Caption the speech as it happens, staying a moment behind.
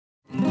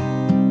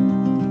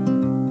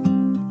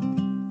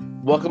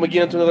Welcome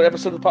again to another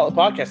episode of the Potluck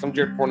Podcast. I'm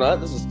Jared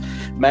Cornutt. This is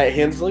Matt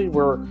Hensley.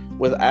 We're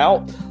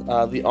without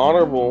the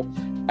Honorable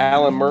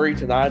Alan Murray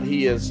tonight.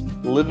 He is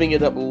living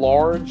it up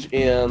large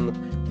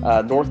in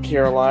North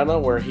Carolina,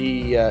 where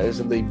he is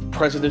in the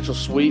presidential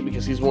suite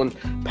because he's won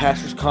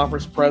Pastors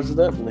Conference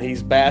president, and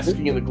he's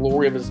basking in the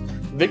glory of his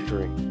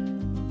victory.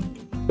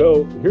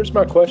 So here's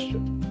my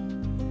question.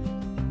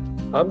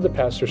 I'm the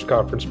Pastors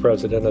Conference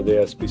president of the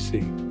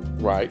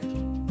SBC. Right.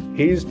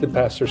 He's the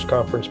Pastors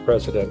Conference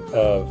president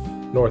of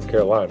North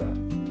Carolina.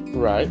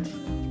 Right.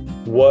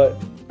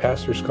 What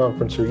Pastors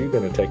Conference are you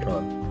going to take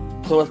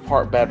on? Plymouth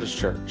Park Baptist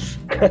Church.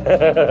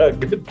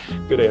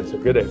 Good answer.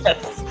 Good answer.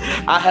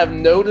 I have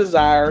no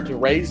desire to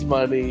raise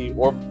money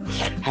or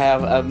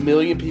have a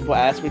million people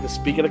ask me to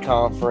speak at a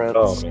conference.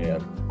 Oh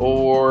man.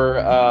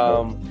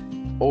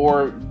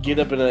 Or get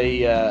up in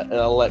an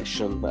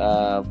election.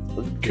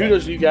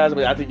 Kudos to you guys. I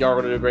mean, I think y'all are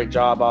going to do a great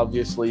job,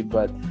 obviously,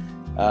 but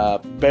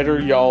better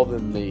y'all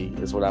than me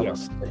is what I would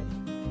say.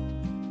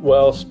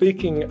 Well,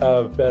 speaking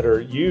of better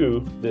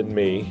you than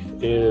me,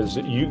 is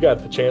you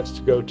got the chance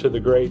to go to the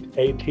great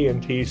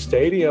AT&T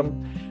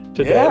Stadium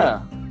today.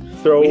 Yeah.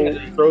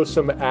 Throw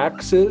some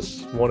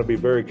axes. Want to be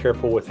very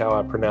careful with how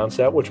I pronounce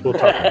that, which we'll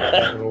talk about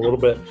that in a little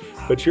bit.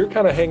 But you're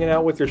kind of hanging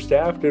out with your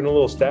staff, doing a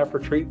little staff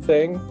retreat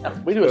thing.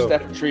 We do a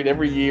staff retreat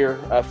every year.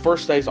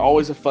 First day is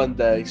always a fun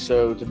day.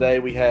 So today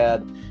we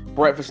had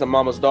breakfast at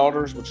Mama's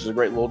Daughters, which is a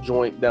great little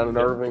joint down in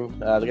Irving.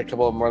 They got a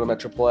couple of them around the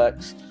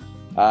Metroplex.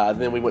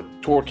 Then we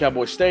went toward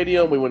Cowboy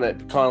Stadium. We went at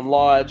Pecan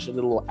Lodge and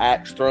did a little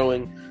axe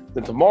throwing.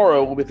 Then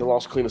tomorrow we'll be at the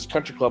Los Colinas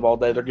Country Club all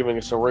day. They're giving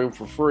us a room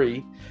for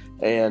free.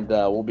 And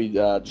we'll be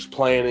just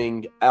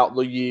planning out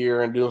the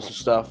year and doing some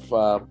stuff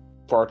for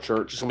our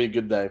church. It's going to be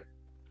a good day.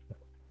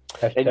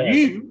 Hashtag,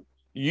 and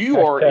you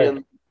are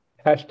in...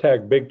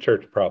 Hashtag big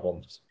church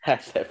problems.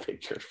 Hashtag big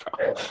church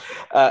problems.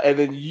 And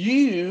then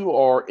you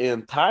are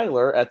in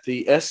Tyler at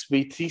the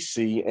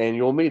SBTC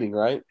annual meeting,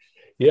 right?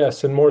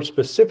 Yes, and more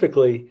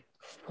specifically,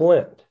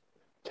 Flint,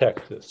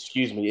 Texas.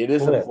 Excuse me, it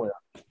is in Flint.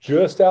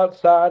 Just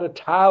outside of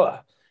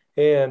Tyler.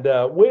 And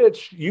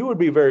which you would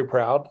be very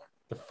proud.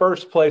 The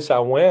first place I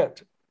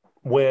went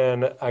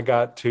when I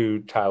got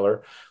to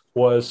Tyler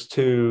was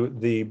to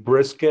the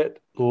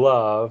Brisket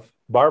Love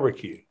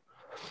Barbecue.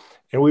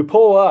 And we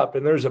pull up,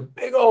 and there's a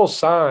big old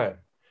sign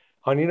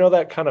on,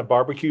 that kind of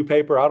barbecue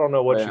paper. I don't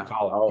know what you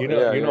call it. You know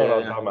what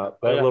I'm talking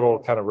about. That little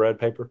kind of red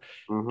paper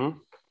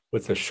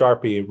with the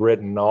Sharpie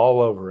written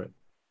all over it.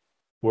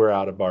 We're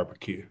out of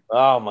barbecue.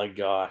 Oh, my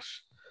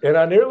gosh. And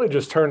I nearly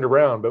just turned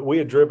around, but we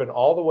had driven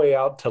all the way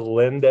out to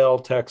Lindell,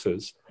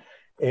 Texas.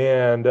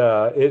 And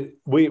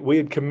we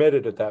had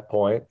committed at that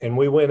point, and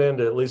we went in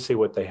to at least see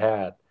what they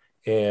had.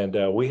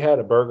 And we had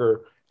a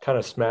burger, kind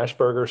of smash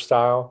burger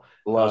style.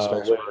 Love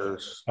smash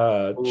burgers.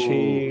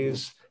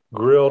 Cheese,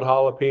 grilled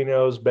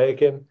jalapenos,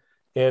 bacon.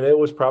 And it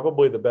was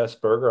probably the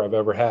best burger I've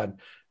ever had.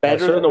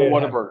 Better than a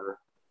Whataburger.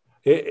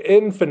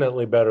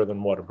 Infinitely better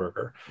than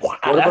Whataburger. Wow,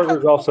 Whataburger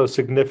is also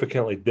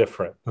significantly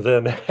different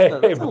than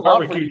a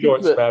barbecue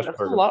joint smash burger. That's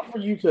a lot for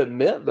you to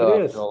admit,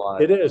 though.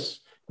 It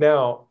is.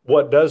 Now,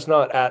 what does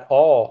not at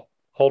all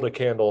hold a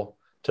candle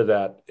to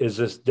that is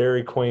this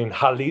Dairy Queen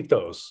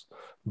Jalitos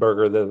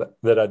burger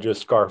that I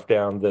just scarfed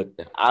down. That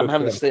I'm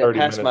having to stay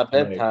past my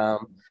bedtime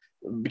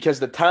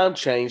because the time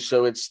changed.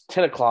 So it's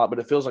 10 o'clock, but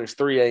it feels like it's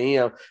 3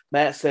 a.m.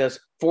 Matt says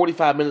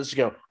 45 minutes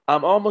ago,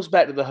 I'm almost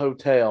back to the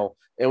hotel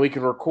and we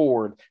can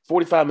record.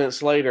 45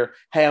 minutes later,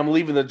 hey, I'm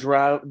leaving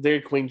the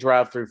Dairy Queen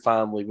drive-through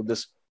finally with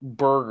this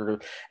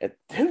burger. And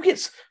who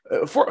gets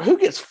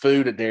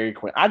food at Dairy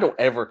Queen? I don't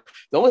ever.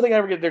 The only thing I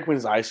ever get at Dairy Queen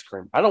is ice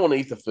cream. I don't want to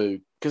eat the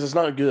food because it's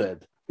not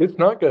good. It's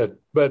not good,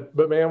 but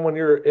man, when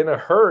you're in a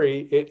hurry,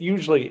 it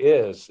usually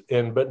is.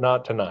 But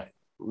not tonight.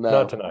 No,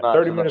 not tonight.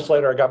 30 minutes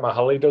later, I got my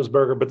Jalitos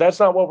burger, but that's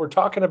not what we're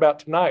talking about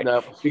tonight.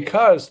 No.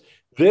 Because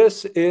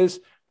this is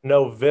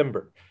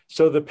November.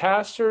 So the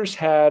pastors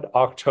had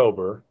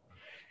October.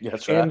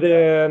 That's right. And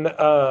then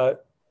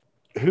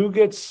who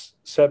gets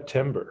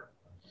September?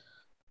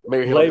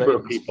 Maybe labor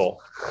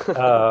people.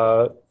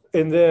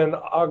 And then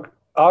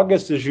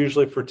August is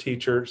usually for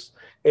teachers.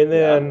 And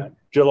then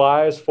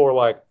July is for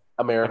like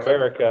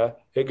America.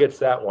 It gets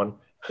that one.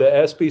 The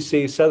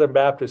SBC, Southern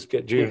Baptist,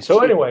 get June. So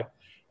anyway,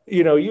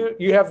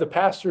 you have the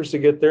pastors to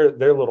get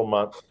their little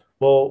month.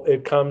 Well,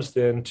 it comes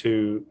then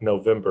to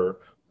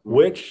November,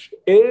 which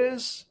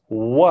is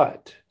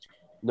what?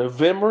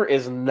 November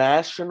is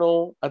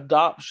National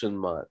Adoption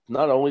Month.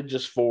 Not only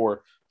just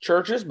for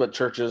churches, but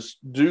churches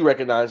do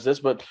recognize this,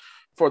 but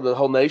for the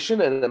whole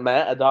nation. And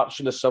Matt,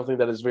 adoption is something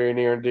that is very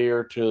near and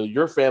dear to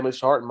your family's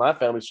heart and my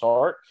family's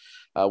heart.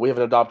 We have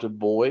an adopted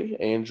boy,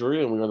 Andrew,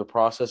 and we're in the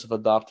process of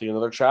adopting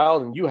another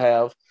child. And you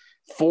have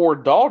 4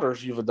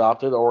 daughters you've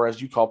adopted, or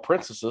as you call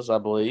princesses, I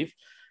believe.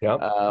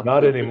 Yeah,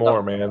 not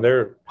anymore, man.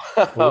 We're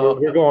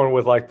going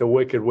with like the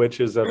Wicked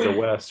Witches of the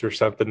West or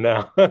something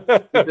now.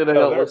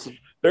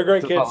 They're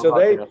great kids.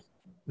 So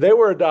they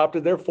were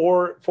adopted. They're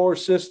four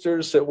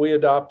sisters that we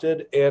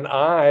adopted, and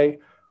I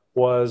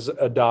was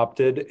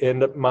adopted,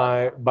 and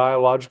my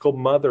biological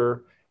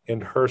mother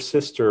and her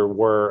sister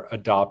were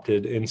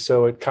adopted. And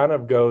so it kind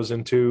of goes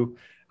into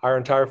our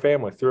entire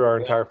family, through our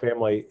entire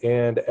family.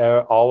 And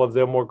all of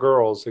them were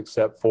girls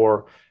except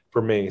for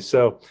me.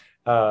 So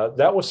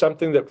that was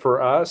something that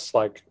for us,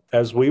 like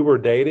as we were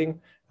dating,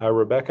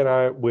 Rebecca and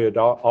I, we had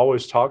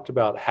always talked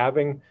about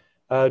having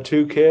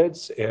two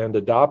kids and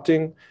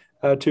adopting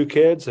two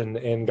kids,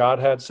 and God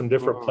had some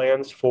different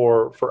plans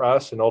for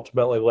us, and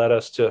ultimately led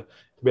us to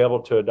be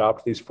able to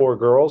adopt these four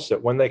girls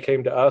that when they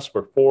came to us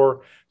were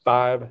 4,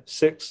 5,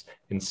 6,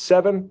 and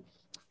 7,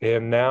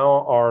 and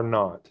now are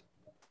not.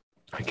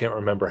 I can't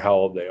remember how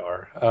old they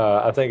are.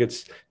 I think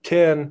it's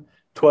 10,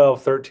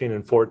 12, 13,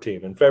 and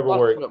 14. In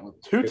February,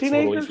 two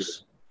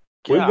teenagers.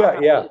 We've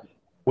got, yeah,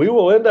 we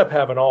will end up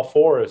having all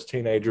four as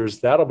teenagers.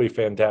 That'll be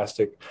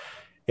fantastic.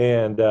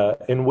 And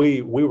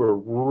we were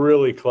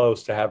really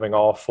close to having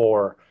all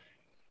four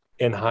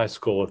in high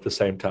school at the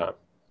same time.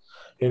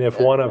 And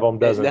if one of them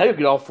doesn't, now you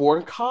get all four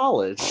in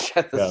college.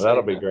 Yeah,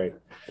 that'll be great.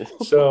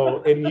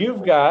 So, and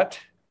you've got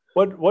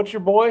what's your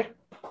boy?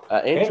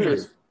 Andrew.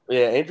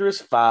 Yeah, Andrew is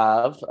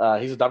 5.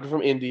 He's adopted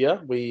from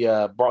India. We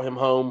brought him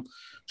home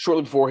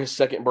shortly before his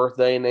 2nd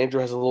birthday, and Andrew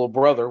has a little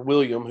brother,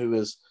 William, who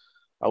is,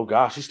 oh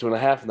gosh, he's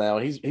 2.5 now.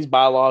 He's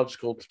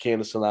biological to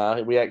Candace and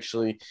I. We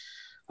actually,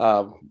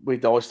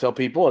 we'd always tell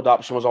people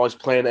adoption was always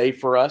plan A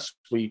for us.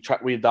 We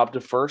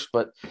adopted first,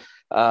 but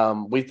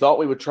we thought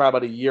we would try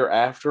about a year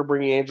after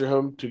bringing Andrew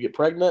home to get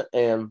pregnant,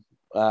 and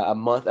a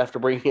month after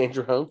bringing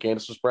Andrew home,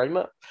 Candace was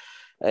pregnant.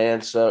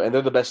 And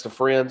they're the best of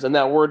friends. And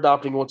now we're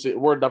adopting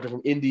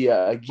from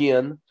India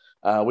again.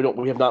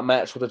 We have not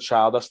matched with a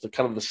child. That's the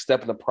kind of the step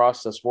in the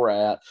process we're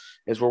at,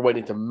 is we're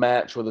waiting to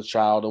match with a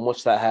child. And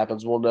once that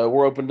happens, we'll know.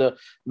 We're open to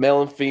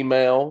male and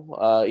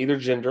female, either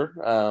gender.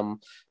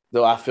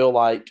 Though I feel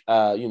like,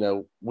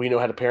 we know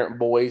how to parent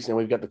boys, and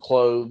we've got the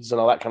clothes and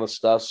all that kind of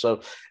stuff.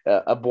 So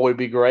a boy would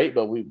be great,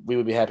 but we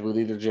would be happy with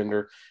either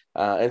gender.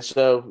 And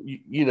so,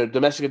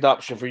 domestic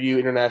adoption for you,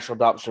 international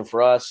adoption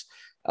for us.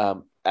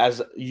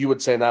 As you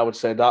would say, and I would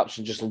say,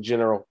 adoption just in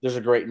general, there's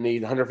a great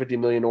need. 150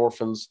 million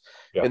orphans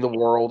in the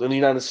world. In the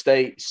United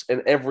States,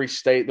 in every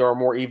state, there are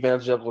more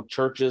evangelical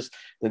churches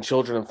than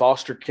children in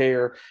foster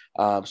care.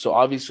 So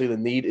obviously the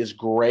need is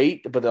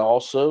great, but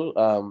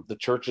also the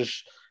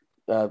churches,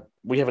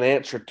 we have an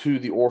answer to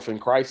the orphan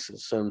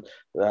crisis. And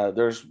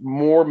there's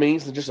more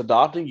means than just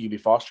adopting. You can be a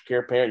foster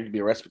care parent. You can be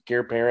a respite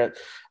care parent.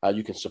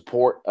 You can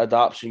support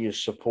adoption. You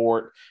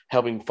support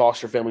helping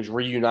foster families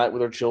reunite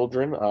with their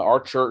children. Our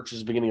church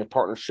is beginning a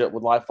partnership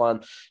with Lifeline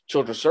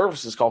Children's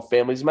Services called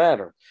Families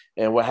Matter.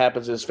 And what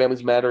happens is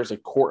Families Matter is a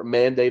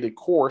court-mandated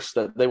course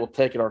that they will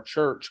take at our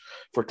church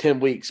for 10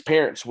 weeks.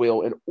 Parents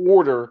will, in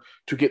order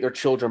to get their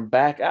children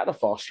back out of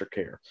foster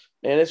care.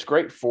 And it's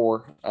great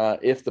for,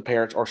 if the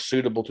parents are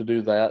suitable to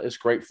do that, it's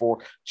great for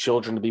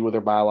children to be with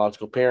their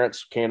biological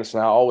parents. Candace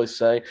and I always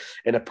say,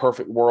 in a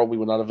perfect world, we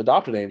would not have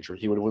adopted Andrew.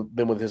 He would have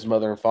been with his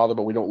mother and father,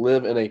 but we don't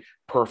live in a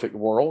perfect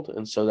world.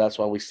 And so that's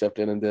why we stepped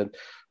in and did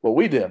what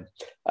we did.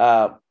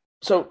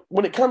 So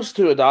when it comes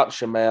to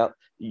adoption, Matt,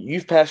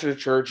 you've pastored a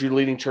church, you're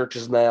leading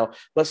churches now.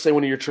 Let's say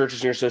one of your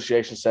churches in your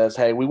association says,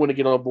 hey, we want to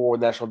get on board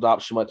with National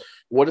Adoption Month.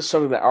 What is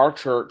something that our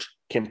church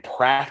can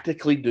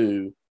practically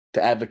do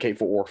to advocate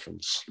for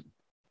orphans?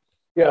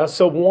 Yeah,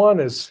 so one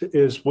is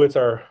with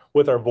our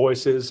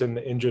voices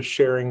and just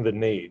sharing the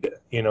need.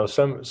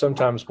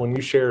 Sometimes when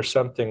you share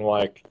something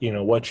like,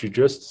 what you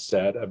just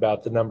said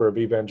about the number of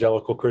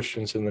evangelical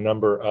Christians and the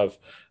number of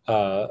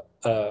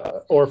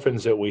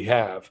orphans that we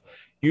have,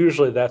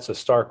 usually that's a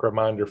stark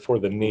reminder for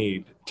the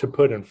need to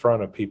put in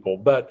front of people.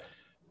 But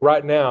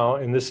right now,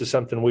 and this is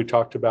something we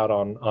talked about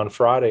on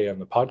Friday on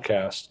the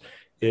podcast,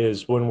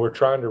 is when we're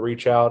trying to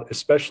reach out,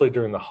 especially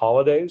during the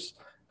holidays,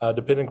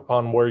 depending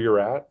upon where you're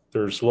at,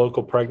 there's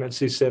local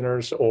pregnancy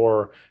centers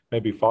or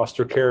maybe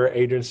foster care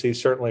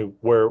agencies. Certainly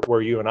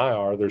where you and I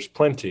are, there's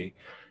plenty.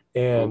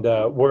 And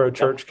where a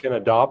church can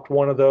adopt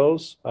one of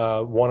those,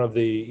 one of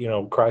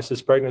the,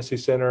 crisis pregnancy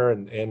center,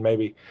 and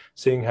maybe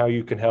seeing how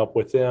you can help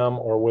with them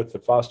or with the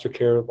foster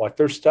care. Like,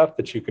 there's stuff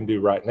that you can do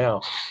right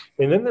now.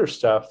 And then there's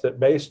stuff that,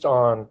 based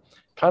on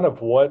kind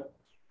of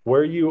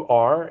where you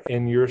are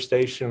in your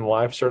station in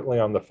life, certainly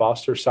on the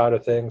foster side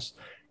of things,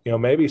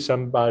 maybe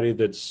somebody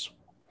that's,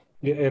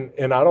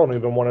 and I don't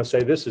even want to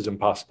say this is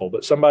impossible,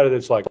 but somebody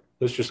that's like,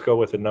 let's just go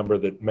with a number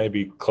that may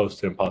be close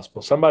to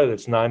impossible. Somebody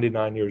that's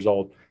 99 years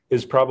old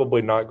is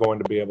probably not going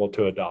to be able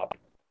to adopt.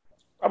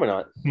 Probably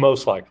not.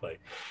 Most likely.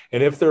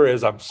 And if there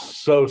is, I'm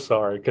so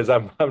sorry, because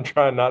I'm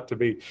trying not to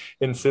be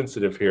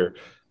insensitive here.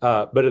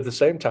 But at the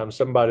same time,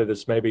 somebody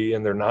that's maybe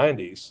in their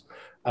 90s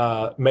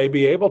may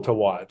be able to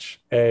watch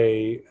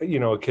a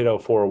kiddo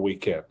for a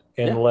weekend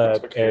and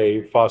let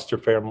a foster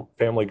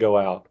family go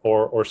out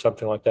or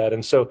something like that.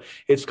 And so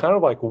it's kind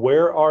of like,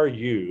 where are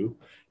you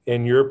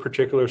in your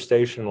particular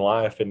station in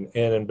life, and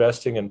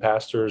investing in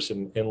pastors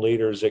and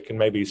leaders that can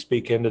maybe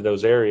speak into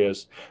those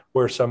areas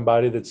where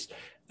somebody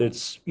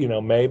that's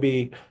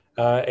maybe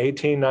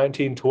 18,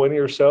 19, 20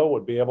 or so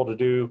would be able to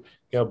do,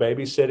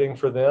 babysitting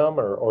for them,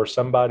 or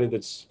somebody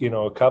that's,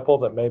 a couple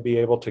that may be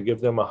able to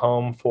give them a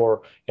home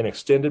for an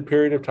extended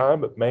period of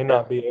time, but may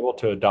not be able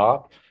to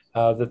adopt,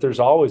 that there's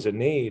always a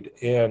need.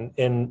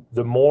 And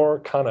the more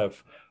kind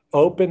of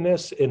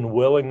openness and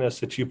willingness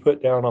that you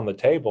put down on the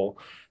table,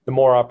 the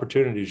more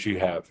opportunities you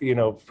have,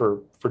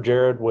 for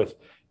Jared with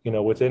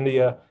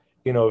India.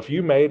 If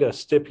you made a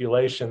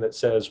stipulation that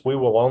says we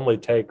will only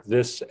take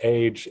this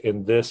age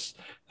and this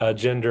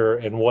gender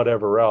and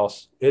whatever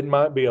else, it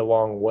might be a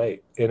long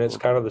wait. And it's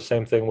kind of the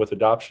same thing with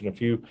adoption. If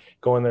you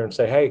go in there and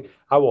say, hey,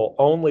 I will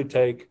only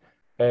take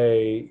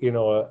a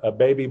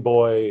baby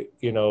boy,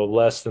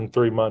 less than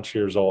 3 months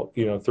old,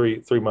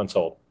 3 months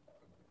old,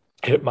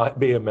 it might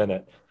be a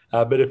minute.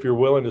 But if you're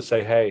willing to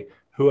say, hey,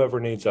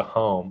 whoever needs a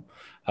home,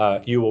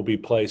 you will be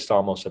placed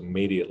almost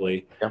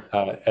immediately,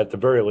 at the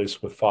very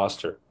least with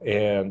foster.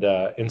 And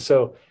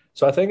so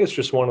I think it's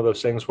just one of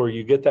those things where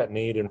you get that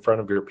need in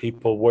front of your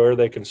people, where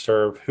they can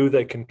serve, who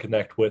they can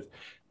connect with,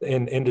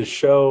 and to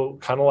show,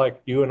 kind of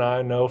like you and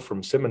I know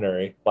from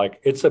seminary,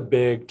 like it's a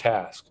big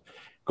task.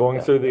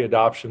 Going through the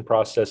adoption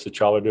process that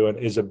y'all are doing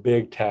is a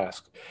big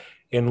task.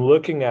 In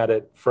looking at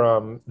it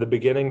from the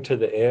beginning to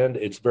the end,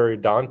 it's very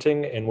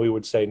daunting, and we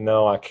would say,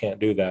 no, I can't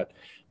do that.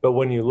 But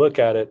when you look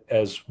at it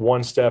as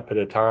one step at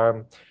a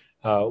time,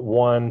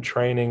 one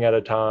training at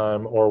a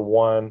time, or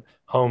one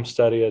home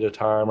study at a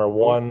time, or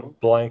one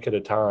blank at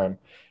a time,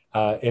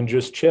 and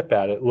just chip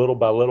at it little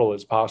by little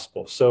as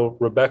possible. So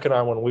Rebecca and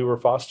I, when we were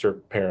foster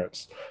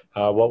parents,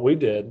 what we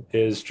did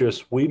is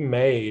we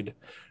made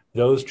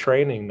those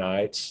training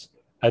nights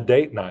a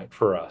date night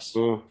for us.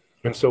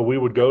 And so we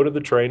would go to the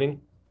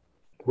training,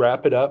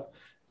 wrap it up,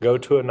 go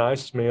to a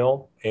nice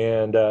meal,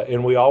 and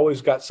we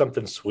always got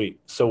something sweet.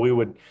 So we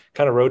would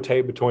kind of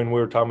rotate between, we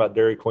were talking about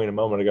Dairy Queen a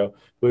moment ago,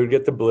 we would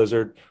get the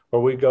Blizzard, or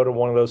we'd go to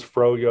one of those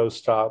Froyo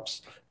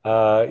stops,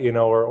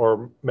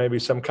 or maybe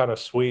some kind of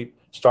sweet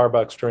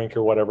Starbucks drink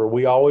or whatever.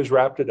 We always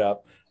wrapped it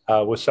up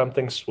with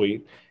something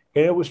sweet.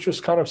 And it was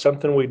just kind of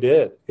something we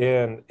did.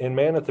 And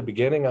man, at the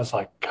beginning, I was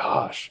like,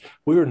 gosh,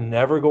 we were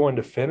never going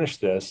to finish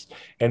this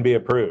and be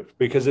approved,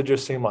 because it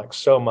just seemed like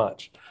so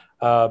much.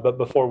 But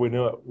before we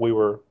knew it,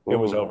 it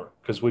was over,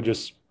 because we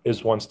just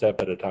is one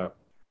step at a time.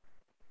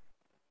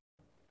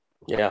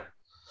 Yeah,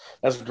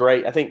 that's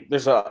great. I think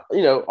there's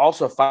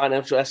also a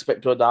financial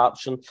aspect to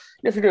adoption.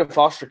 If you're doing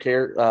foster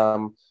care,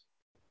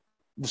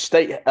 the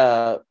state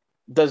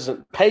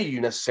doesn't pay you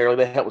necessarily.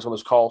 They help with some of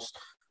those costs,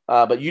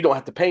 but you don't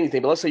have to pay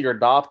anything. But let's say you're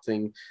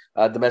adopting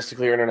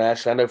domestically or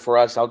internationally. I know for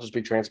us, I'll just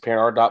be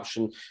transparent. Our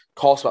adoption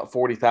costs about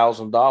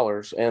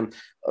 $40,000, and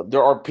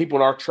there are people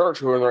in our church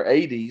who are in their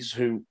 80s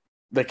who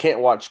they can't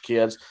watch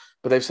kids,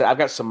 but they've said, I've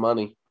got some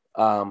money.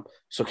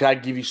 So can I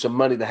give you some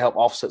money to help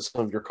offset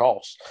some of your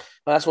costs?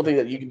 That's one thing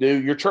that you can do.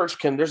 Your church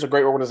there's a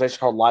great organization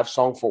called Life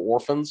Song for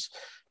Orphans.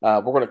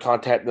 We're going to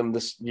contact them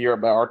this year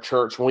about our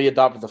church. When we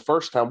adopted the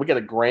first time, we got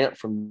a grant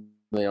from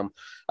them.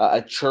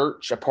 A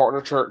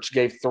partner church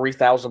gave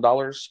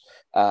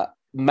 $3,000,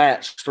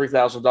 matched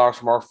 $3,000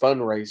 from our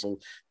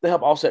fundraising to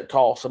help offset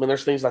costs. I mean,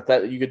 there's things like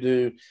that you could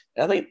do.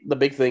 And I think the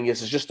big thing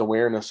is just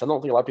awareness. I don't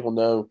think a lot of people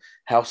know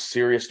how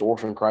serious the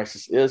orphan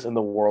crisis is in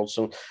the world.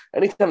 So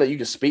anytime that you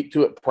can speak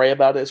to it, pray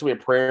about it. So we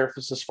have prayer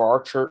emphasis for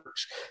our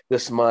church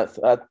this month.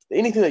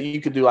 Anything that you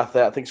could do like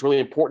that, I think is really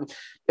important.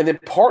 And then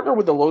partner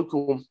with the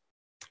local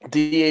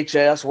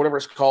DHS, or whatever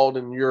it's called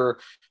in your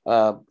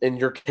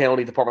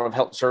county, Department of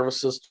Health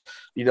Services.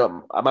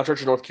 My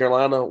church in North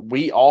Carolina,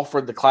 we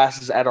offered the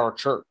classes at our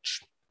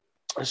church.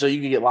 So you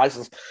can get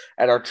licensed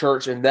at our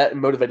church, and that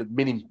motivated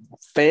many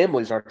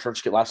families in our church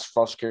to get licensed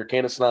for foster care.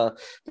 Candace and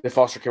I did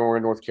foster care when we were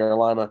in North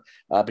Carolina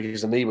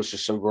because the need was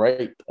just so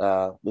great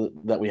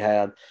that we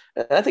had.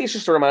 And I think it's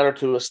just a reminder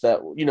to us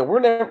that,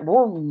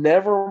 we're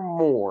never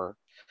more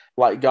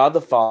like God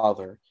the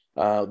Father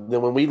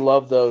than when we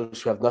love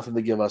those who have nothing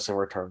to give us in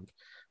return.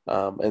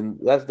 And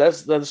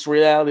that's the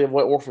reality of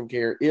what orphan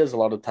care is a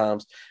lot of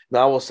times.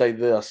 Now, I will say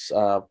this,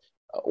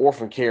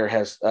 orphan care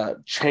has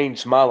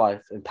changed my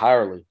life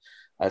entirely.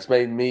 It's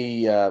made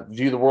me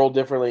view the world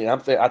differently.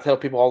 I tell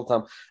people all the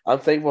time, I'm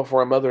thankful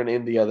for a mother in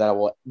India that I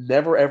will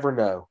never, ever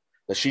know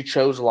that she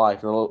chose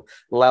life and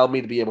allowed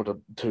me to be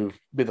able to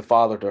be the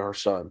father to her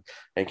son,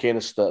 and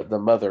Candace the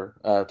mother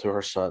to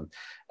her son.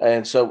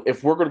 And so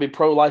if we're going to be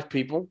pro-life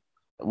people,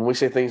 when we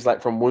say things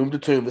like from womb to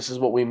tomb, this is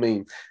what we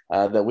mean,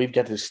 that we've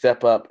got to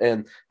step up.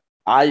 And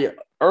I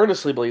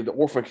earnestly believe the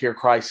orphan care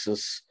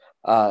crisis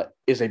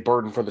is a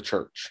burden for the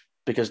church,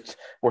 because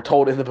we're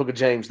told in the book of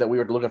James that we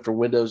are to look after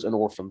widows and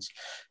orphans.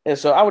 And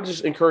so I would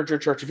just encourage your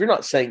church, if you're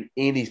not saying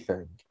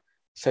anything,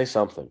 say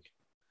something.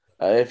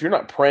 If you're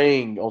not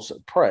praying, also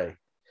pray.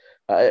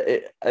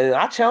 And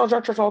I challenge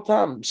our church all the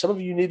time. Some of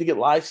you need to get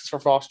licensed for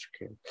foster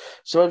care.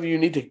 Some of you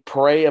need to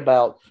pray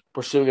about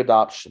pursuing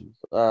adoption.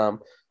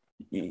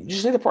 You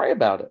just need to pray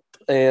about it.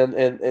 And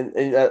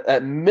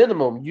at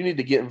minimum, you need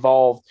to get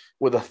involved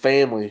with a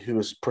family who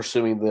is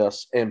pursuing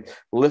this and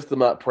lift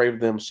them up, pray for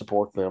them,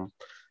 support them.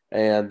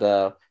 And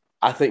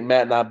I think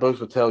Matt and I both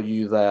would tell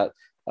you that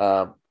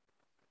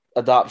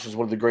adoption is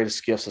one of the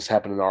greatest gifts that's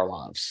happened in our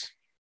lives.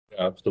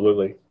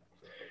 Absolutely.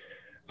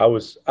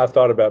 I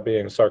thought about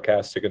being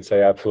sarcastic and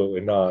say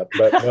absolutely not,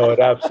 but no, it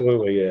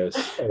absolutely is.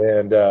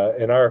 And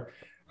our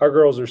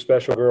girls are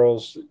special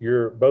girls.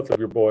 Both of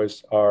your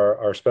boys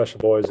are special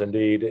boys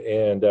indeed,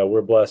 and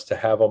we're blessed to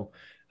have them,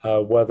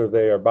 whether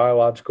they are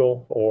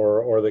biological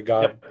or that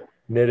God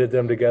knitted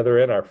them together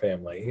in our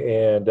family.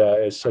 And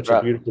it's such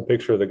a beautiful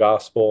picture of the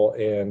gospel.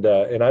 And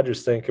I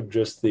just think of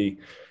just the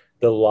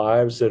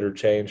lives that are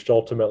changed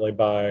ultimately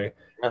by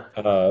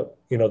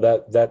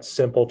that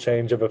simple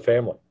change of a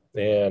family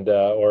and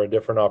or a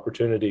different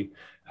opportunity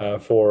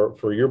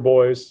for your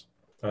boys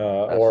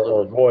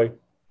or boy,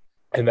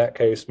 in that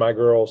case, my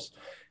girls.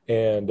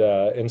 And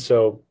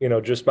so,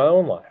 just my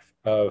own life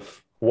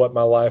of what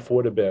my life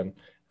would have been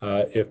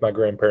if my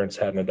grandparents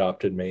hadn't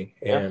adopted me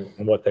and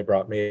what they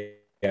brought me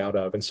out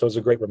of. And so it's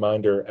a great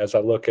reminder as I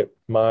look at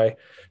my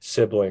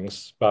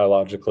siblings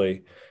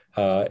biologically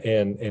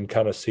and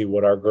kind of see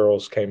what our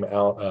girls came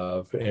out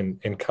of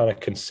and kind of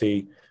can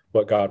see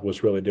what God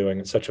was really doing.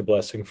 It's such a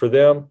blessing for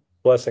them,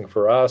 blessing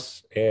for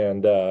us.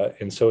 And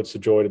so it's a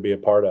joy to be a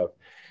part of.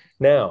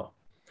 Now,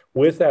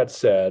 with that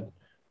said,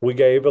 we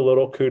gave a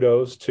little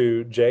kudos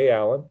to Jay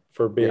Allen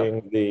for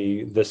being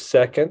the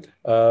second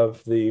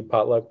of the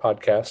Potluck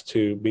podcast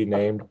to be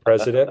named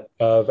president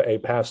of a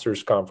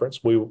pastors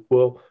conference. We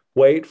will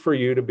wait for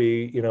you to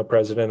be,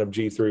 president of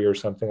G3 or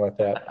something like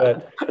that.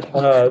 But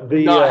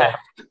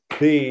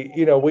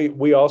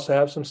we also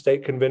have some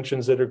state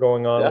conventions that are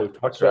going on. We've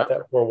talked about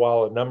that for a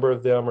while. A number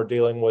of them are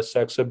dealing with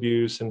sex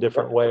abuse in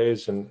different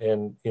ways,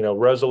 and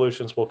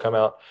resolutions will come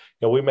out.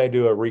 We may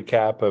do a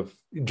recap of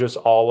just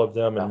all of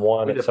them in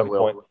one at some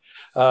point.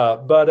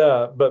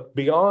 But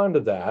beyond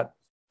that,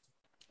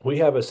 we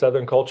have a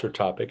Southern culture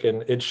topic,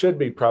 and it should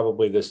be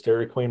probably this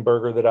Dairy Queen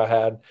burger that I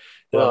had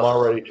that I'm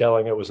already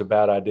telling it was a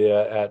bad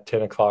idea at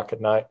 10 o'clock at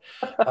night.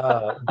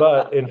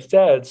 But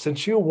instead,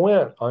 since you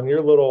went on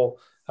your little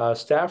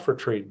staff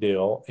retreat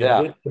deal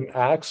and did some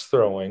axe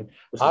throwing,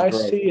 I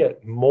see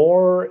it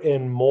more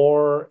and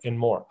more and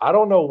more. I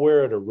don't know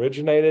where it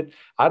originated.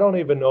 I don't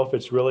even know if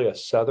it's really a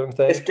Southern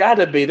thing. It's got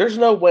to be. There's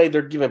no way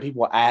they're giving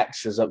people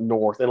axes up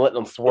north and letting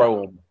them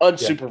throw them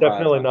unsupervised.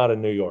 Definitely not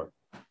in New York.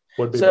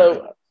 We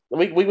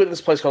went to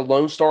this place called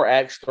Lone Star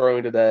Axe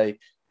Throwing today,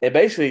 and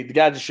basically the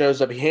guy just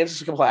shows up. He hands us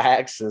a couple of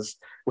axes.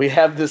 We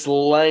have this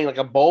lane, like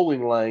a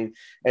bowling lane,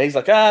 and he's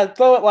like,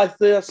 throw it like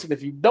this, and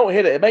if you don't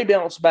hit it, it may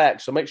bounce back,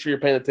 so make sure you're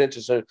paying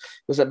attention so it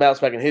doesn't bounce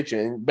back and hit you.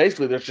 And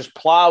basically there's just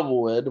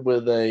plywood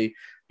with a,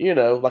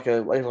 like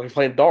you're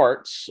playing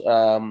darts,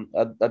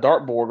 a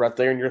dart board right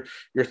there, and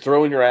you're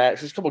throwing your axe.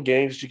 There's a couple of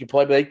games that you can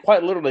play, but they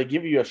quite literally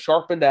give you a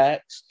sharpened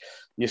axe,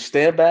 you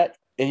stand back,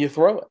 and you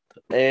throw it.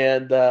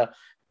 And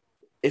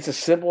it's as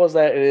simple as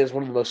that. It is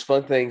one of the most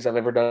fun things I've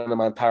ever done in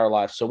my entire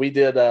life. So we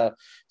did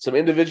some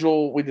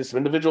individual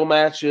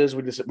matches.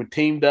 We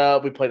teamed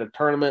up. We played a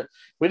tournament.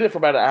 We did it for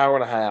about an hour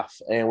and a half,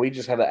 and we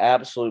just had an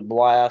absolute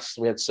blast.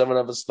 We had 7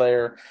 of us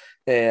there,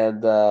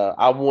 and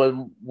I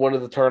won one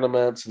of the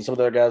tournaments, and some of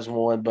the other guys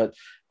won. But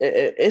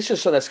it's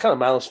just something that's kind of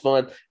mindless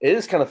fun. It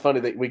is kind of funny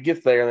that we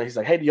get there, and he's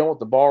like, "Hey, do you want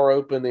the bar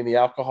open? Any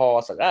alcohol?" I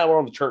was like, "We're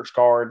on the church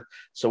card,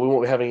 so we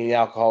won't be having any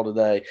alcohol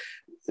today."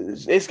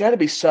 It's got to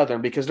be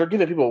Southern because they're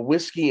giving people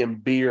whiskey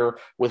and beer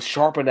with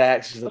sharpened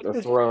axes that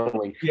they're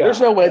throwing. There's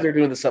no way they're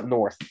doing this up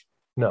north.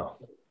 No.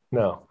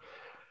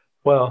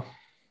 Well,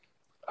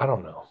 I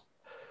don't know.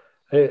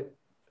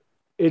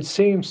 It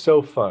seems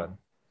so fun.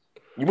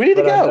 We need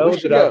to go.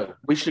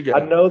 We should go. I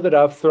know that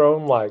I've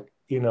thrown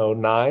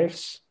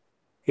knives,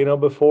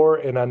 before,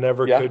 and I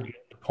never could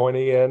get the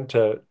pointy end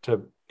to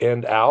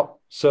end out.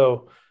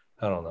 So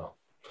I don't know.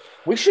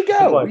 We should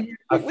go.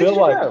 I feel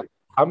like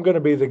I'm going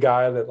to be the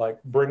guy that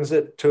brings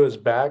it to his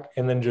back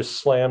and then just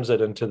slams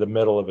it into the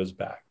middle of his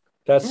back.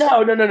 That's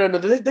no.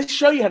 They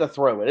show you how to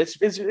throw it.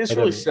 It's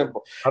really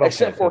simple.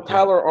 Except for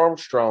Tyler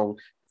Armstrong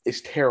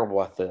is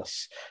terrible at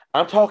this.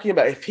 I'm talking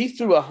about if he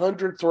threw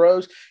 100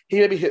 throws, he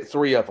maybe hit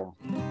 3 of them.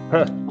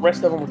 The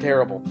rest of them were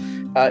terrible.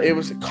 It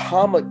was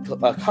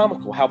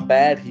comical how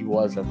bad he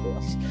was at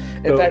this.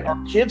 In fact,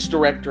 our kids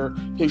director,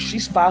 who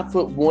she's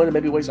 5'1" and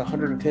maybe weighs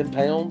 110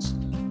 pounds,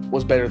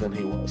 was better than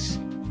he was.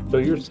 So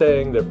you're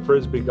saying that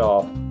Frisbee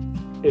golf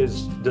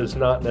does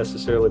not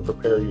necessarily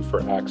prepare you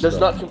for axe does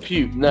not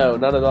compute. No,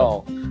 not at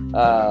all.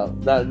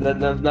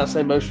 Not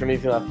same motion or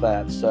anything like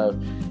that. So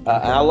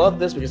I love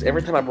this because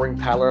every time I bring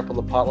Tyler up on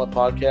the Potluck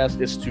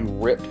podcast, it's to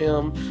rip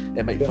him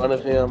and make fun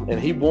of him. And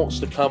he wants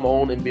to come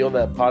on and be on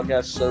that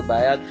podcast so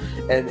bad.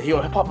 And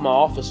he'll pop in my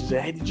office and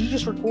say, "Hey, did you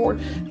just record?"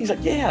 He's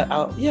like, "Yeah.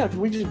 Can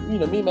we just,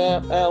 me,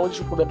 Matt, we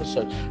just record an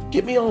episode.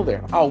 Get me on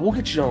there." "Oh, we'll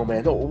get you on,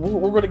 man.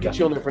 We're going to get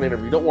you on there for an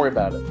interview. Don't worry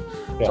about it."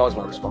 It's always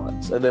my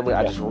response. And then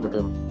I just rip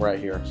him right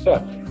here.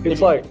 So,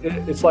 it's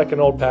like an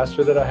old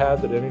pastor that I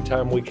had that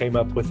anytime we came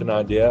up with an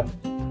idea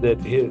that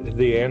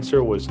the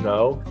answer was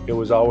no, it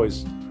was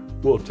always,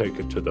 "We'll take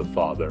it to the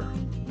Father."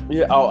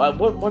 Yeah.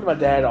 What did my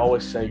dad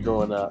always say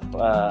growing up?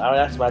 I would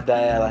ask my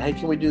dad, "Hey,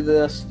 can we do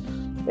this?"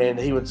 And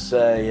he would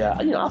say,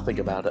 "I'll think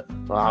about it."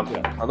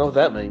 I know what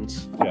that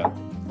means. Yeah.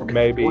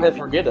 maybe. Go ahead,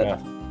 forget it.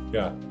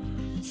 Yeah.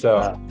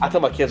 So I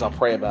tell my kids I'll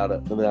pray about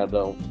it, and then I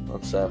don't.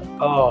 So.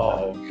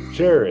 Oh,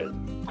 Jared,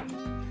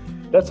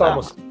 that's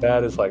almost as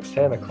bad as like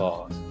Santa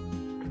Claus.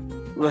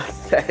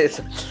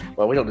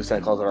 Well, we don't do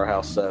Santa Claus at our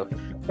house, so.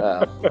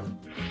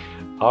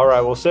 All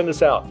right, well, send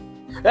us out.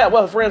 Yeah,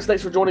 well, friends,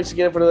 thanks for joining us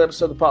again for another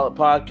episode of the Potluck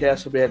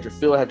Podcast. Hope you had your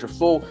fill, had your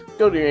full.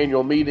 Go to your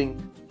annual meeting,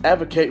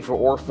 advocate for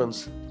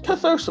orphans, go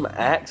throw some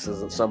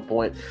axes at some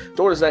point.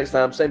 Join us next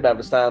time, same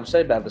Baptist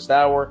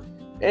hour,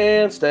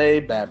 and stay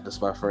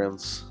Baptist, my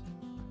friends.